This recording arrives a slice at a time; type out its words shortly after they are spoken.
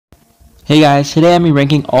Hey guys, today I'm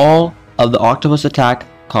ranking all of the Octopus attack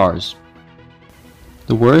cars.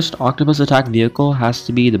 The worst Octopus attack vehicle has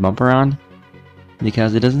to be the bump around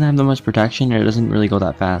because it doesn't have that much protection and it doesn't really go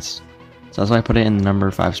that fast. So that's why I put it in the number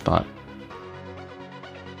 5 spot.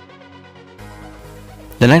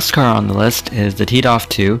 The next car on the list is the T-Doff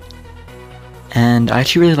 2. And I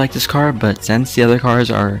actually really like this car, but since the other cars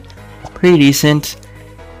are pretty decent,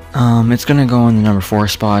 it's gonna go in the number 4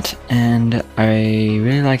 spot, and I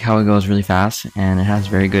really like how it goes really fast, and it has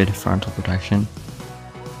very good frontal protection,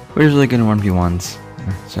 which is really good in 1v1s,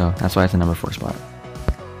 so that's why it's the number 4 spot.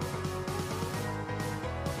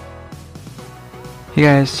 Hey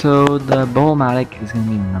guys, so the Bubblematic is gonna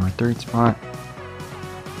be in the number 3 spot,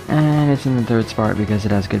 and it's in the 3rd spot because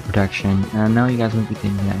it has good protection. And I know you guys might be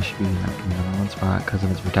thinking that it should be in the number 1 spot because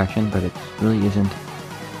of its protection, but it really isn't.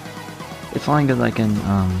 It's only good like in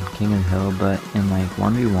King of the Hill, but in like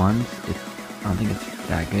 1v1s, I don't think it's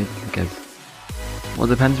that good because, well,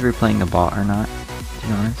 it depends if you're playing a bot or not, to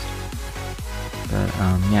be honest. But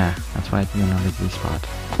yeah, that's why it's in the number 3 spot.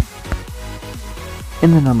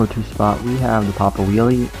 In the number 2 spot, we have the Poppa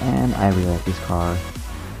Wheelie, and I really like this car.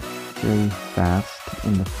 It's really fast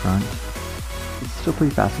in the front. It's still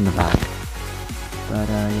pretty fast in the back. But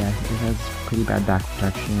yeah, it has pretty bad back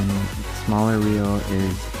protection. Its smaller wheel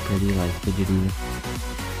is pretty like fidgety.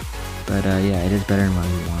 But yeah, it is better in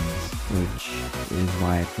 1v1s, which is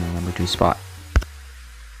why it's in the number 2 spot.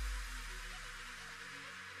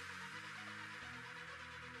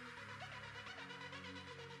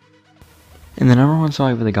 In the number 1 spot,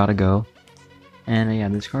 I really gotta go. And yeah,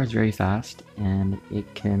 this car is very fast, and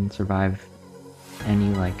it can survive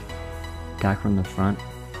any like attack from the front,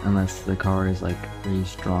 unless the car is like really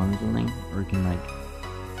strong or something, or it can like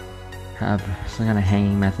have some kind of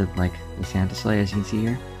hanging method like the Santa sleigh, as you can see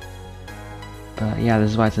here. But yeah,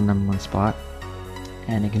 this is why it's the number 1 spot,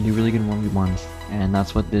 and it can do really good 1v1s, and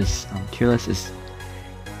that's what this tier list is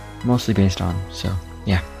mostly based on. So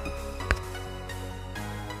yeah.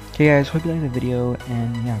 Okay guys, hope you liked the video,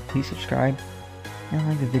 and yeah, please subscribe and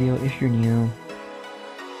like the video if you're new.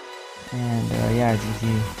 And yeah, as you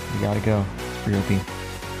see, we gotta go. It's pretty OP.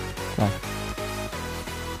 Bye.